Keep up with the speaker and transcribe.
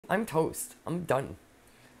I'm toast. I'm done.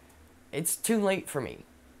 It's too late for me.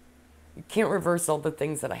 You can't reverse all the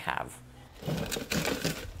things that I have.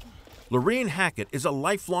 Lorene Hackett is a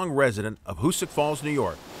lifelong resident of Hoosick Falls, New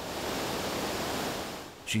York.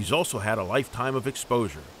 She's also had a lifetime of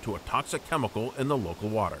exposure to a toxic chemical in the local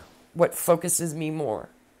water. What focuses me more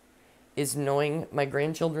is knowing my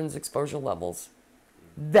grandchildren's exposure levels.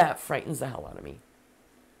 That frightens the hell out of me.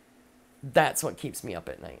 That's what keeps me up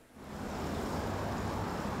at night.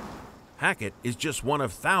 Hackett is just one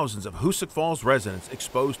of thousands of Hoosick Falls residents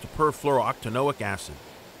exposed to perfluorooctanoic acid.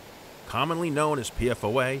 Commonly known as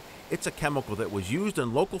PFOA, it's a chemical that was used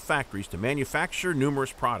in local factories to manufacture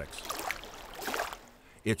numerous products.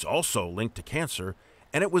 It's also linked to cancer,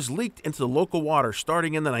 and it was leaked into the local water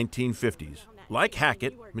starting in the 1950s. Like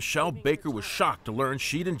Hackett, Michelle Baker was shocked to learn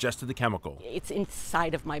she'd ingested the chemical. It's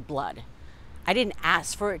inside of my blood. I didn't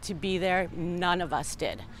ask for it to be there. None of us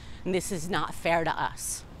did. And this is not fair to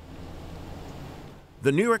us.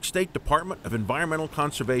 The New York State Department of Environmental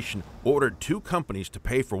Conservation ordered 2 companies to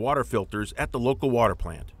pay for water filters at the local water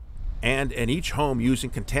plant, and in each home using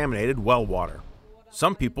contaminated well water.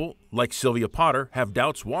 Some people, like Sylvia Potter, have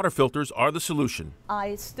doubts water filters are the solution.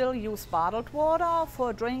 I still use bottled water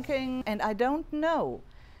for drinking, and I don't know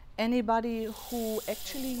anybody who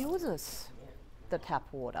actually uses the tap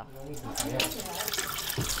water.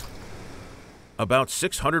 About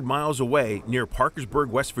 600 miles away, near Parkersburg,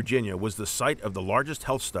 West Virginia, was the site of the largest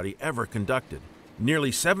health study ever conducted.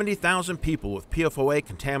 Nearly 70,000 people with PFOA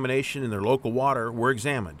contamination in their local water were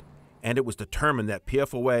examined, and it was determined that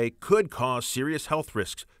PFOA could cause serious health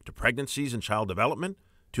risks to pregnancies and child development,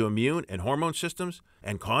 to immune and hormone systems,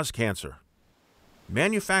 and cause cancer.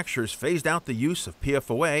 Manufacturers phased out the use of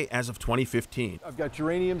PFOA as of 2015. I've got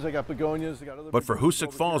geraniums, I got begonias, I got other. But for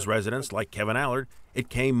Hoosick Falls residents like Kevin Allard, it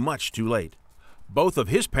came much too late. Both of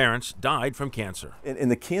his parents died from cancer.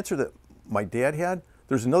 And the cancer that my dad had,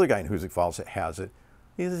 there's another guy in Hoosick Falls that has it.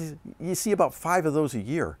 You see about 5 of those a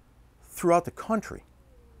year throughout the country,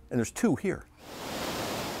 and there's 2 here.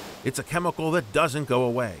 It's a chemical that doesn't go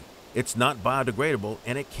away. It's not biodegradable,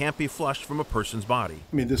 and it can't be flushed from a person's body.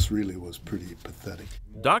 I mean, this really was pretty pathetic.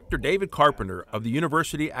 Dr. David Carpenter of the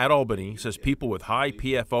University at Albany says people with high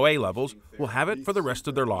PFOA levels will have it for the rest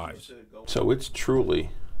of their lives. So it's truly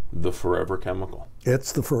the forever chemical.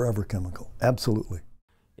 It's the forever chemical, absolutely.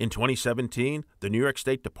 In 2017, the New York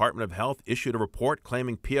State Department of Health issued a report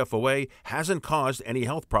claiming PFOA hasn't caused any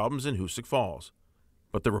health problems in Hoosick Falls.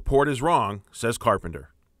 But the report is wrong, says Carpenter.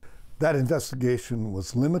 That investigation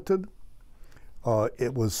was limited.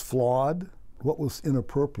 It was flawed. What was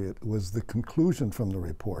inappropriate was the conclusion from the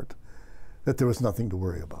report that there was nothing to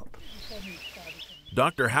worry about.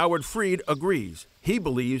 Dr. Howard Freed agrees. He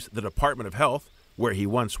believes the Department of Health, where he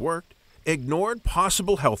once worked, ignored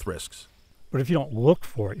possible health risks. But if you don't look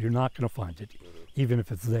for it, you're not going to find it, even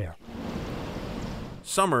if it's there.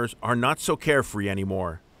 Summers are not so carefree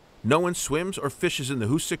anymore. No one swims or fishes in the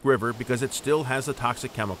Hoosick River because it still has the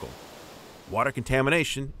toxic chemical. Water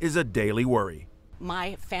contamination is a daily worry.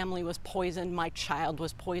 My family was poisoned. My child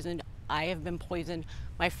was poisoned. I have been poisoned.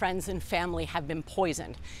 My friends and family have been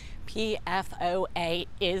poisoned. PFOA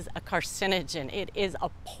is a carcinogen. It is a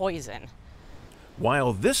poison.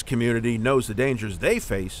 While this community knows the dangers they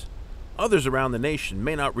face, others around the nation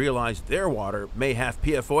may not realize their water may have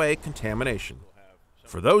PFOA contamination.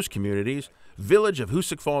 For those communities, Village of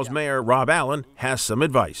Hoosick Falls Mayor Rob Allen has some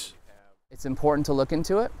advice. It's important to look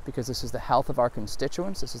into it because this is the health of our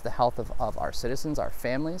constituents, this is the health of our citizens, our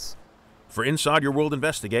families. For Inside Your World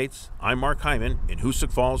Investigates, I'm Mark Hyman in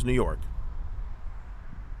Hoosick Falls, New York.